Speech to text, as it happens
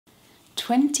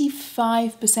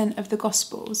25% of the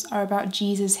Gospels are about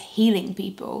Jesus healing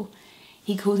people.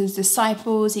 He calls his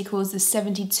disciples, he calls the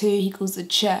 72, he calls the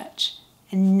church,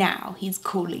 and now he's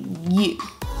calling you.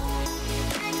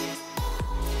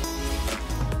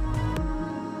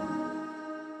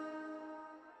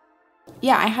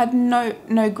 Yeah, I had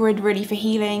no grid really for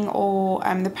healing or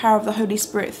the power of the Holy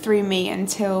Spirit through me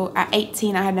until at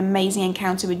 18 I had an amazing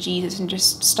encounter with Jesus and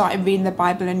just started reading the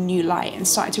Bible in a new light and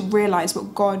started to realise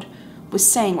what God was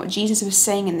saying, what Jesus was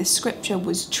saying in the scripture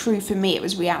was true for me, it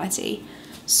was reality.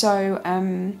 So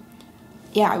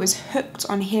yeah, I was hooked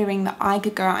on hearing that I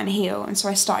could go out and heal, and so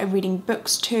I started reading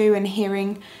books too and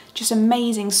hearing just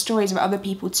amazing stories about other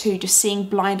people too, just seeing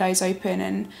blind eyes open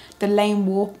and the lame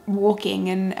walking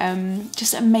and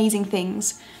just amazing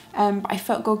things. But I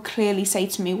felt God clearly say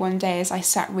to me one day as I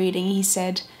sat reading, he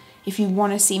said, if you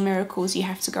want to see miracles, you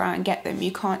have to go out and get them.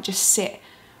 You can't just sit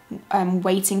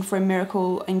waiting for a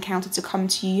miracle encounter to come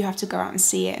to you, you have to go out and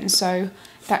see it. And so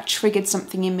that triggered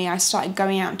something in me. I started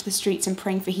going out into the streets and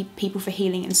praying for people for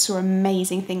healing and saw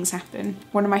amazing things happen.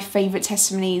 One of my favourite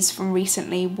testimonies from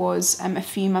recently was a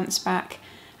few months back.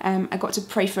 I got to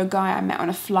pray for a guy I met on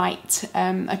a flight.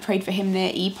 I prayed for him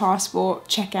near e-passport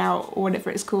checkout or whatever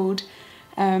it's called.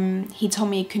 He told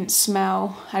me he couldn't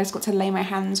smell. I just got to lay my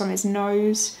hands on his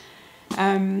nose.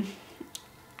 And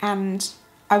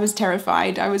I was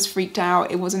terrified. I was freaked out.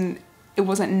 It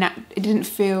didn't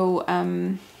feel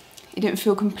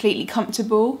completely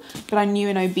comfortable, but I knew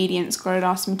in obedience God had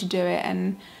asked me to do it,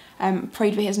 and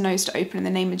prayed for his nose to open in the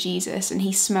name of Jesus, and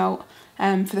he smelt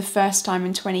for the first time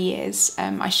in 20 years.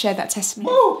 I shared that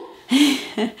testimony.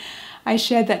 I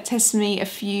shared that testimony a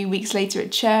few weeks later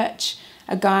at church.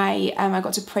 A guy I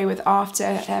got to pray with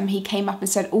after, he came up and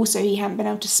said also he hadn't been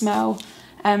able to smell.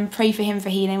 Pray for him for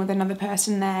healing with another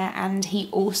person there, and he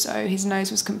also, his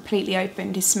nose was completely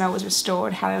opened, his smell was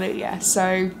restored, hallelujah.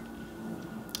 So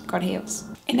God heals.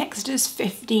 In Exodus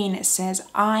 15 it says,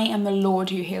 I am the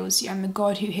Lord who heals you, I'm the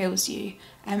God who heals you,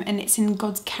 and it's in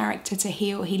God's character to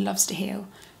heal, he loves to heal.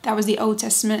 That was the Old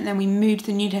Testament, and then we moved to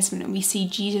the New Testament and we see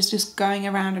Jesus just going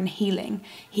around and healing.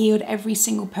 He healed every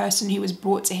single person who was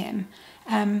brought to him.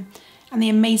 And the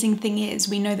amazing thing is,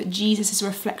 we know that Jesus is a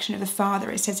reflection of the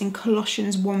Father. It says in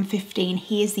Colossians 1:15,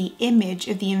 he is the image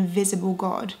of the invisible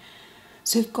God.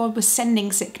 So if God was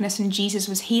sending sickness and Jesus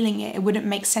was healing it, it wouldn't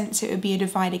make sense, it would be a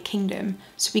divided kingdom.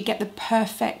 So we get the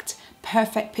perfect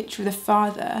picture of the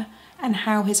Father and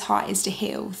how his heart is to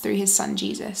heal through his son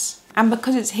Jesus. And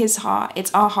because it's his heart,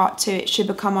 it's our heart too. It should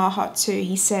become our heart too.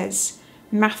 He says,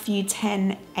 Matthew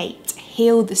 10:8,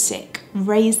 heal the sick,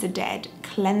 raise the dead,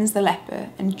 cleanse the leper,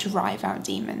 and drive out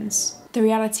demons. The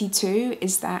reality too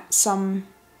is that some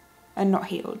are not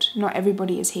healed. Not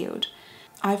everybody is healed.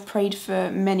 I've prayed for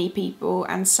many people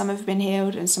and some have been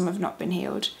healed and some have not been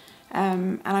healed.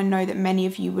 And I know that many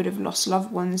of you would have lost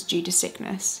loved ones due to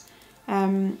sickness.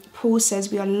 Paul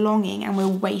says we are longing and we're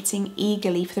waiting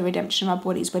eagerly for the redemption of our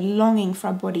bodies. We're longing for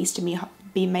our bodies to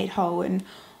be made whole, and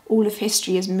all of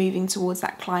history is moving towards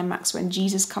that climax when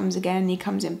Jesus comes again and he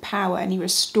comes in power and he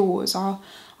restores our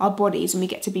bodies and we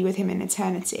get to be with him in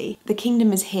eternity. The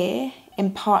kingdom is here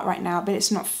in part right now, but it's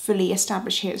not fully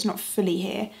established here, it's not fully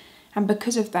here. And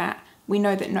because of that, we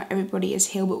know that not everybody is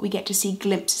healed, but we get to see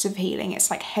glimpses of healing.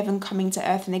 It's like heaven coming to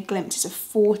earth in a glimpse. It's a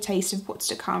foretaste of what's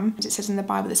to come. As it says in the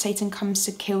Bible that Satan comes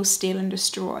to kill, steal and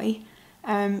destroy.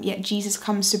 Yet Jesus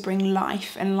comes to bring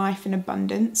life and life in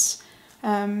abundance.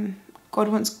 God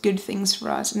wants good things for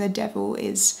us, and the devil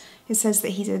is, it says that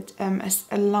he's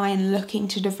a lion looking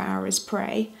to devour his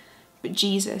prey, but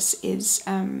Jesus is,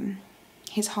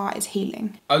 his heart is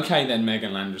healing. Okay then,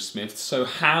 Megan Landers Smith, so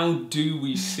how do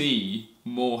we see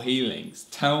more healings?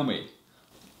 Tell me.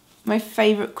 My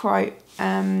favourite quote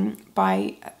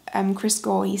by Chris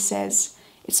Gore, he says,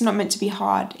 it's not meant to be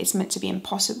hard, it's meant to be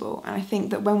impossible. And I think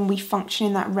that when we function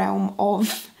in that realm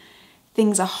of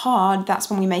things are hard, that's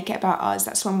when we make it about us,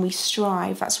 that's when we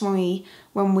strive, that's when we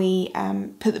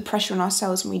put the pressure on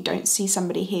ourselves when we don't see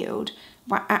somebody healed.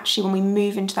 But actually when we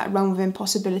move into that realm of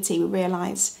impossibility, we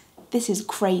realise this is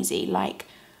crazy, like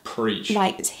preach.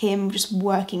 Like it's him just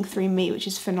working through me, which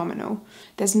is phenomenal.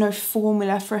 There's no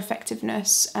formula for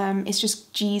effectiveness, it's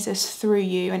just Jesus through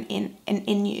you and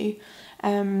in you.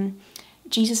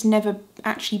 Jesus never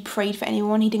actually prayed for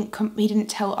anyone, he didn't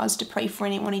tell us to pray for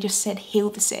anyone, he just said heal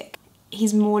the sick.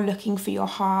 He's more looking for your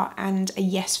heart and a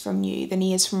yes from you than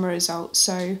he is from a result.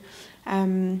 So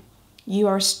you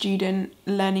are a student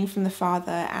learning from the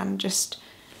Father, and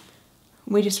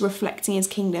we're just reflecting his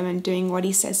kingdom and doing what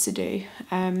he says to do.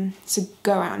 So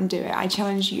go out and do it. I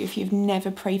challenge you, if you've never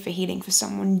prayed for healing for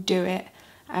someone, do it.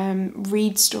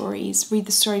 read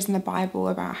the stories in the Bible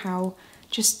about how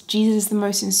just Jesus is the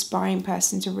most inspiring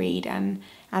person to read, and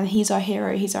he's our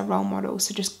hero, he's our role model.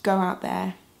 So just go out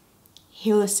there,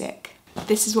 heal the sick.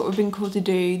 This is what we've been called to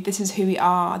do. This is who we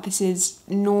are. This is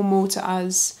normal to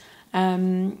us.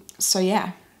 So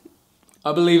yeah.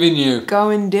 I believe in you. Go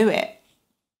and do it.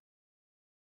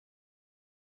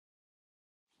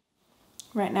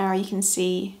 Right now you can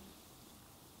see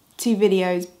 2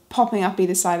 videos popping up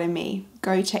either side of me.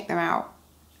 Go check them out.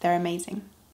 They're amazing.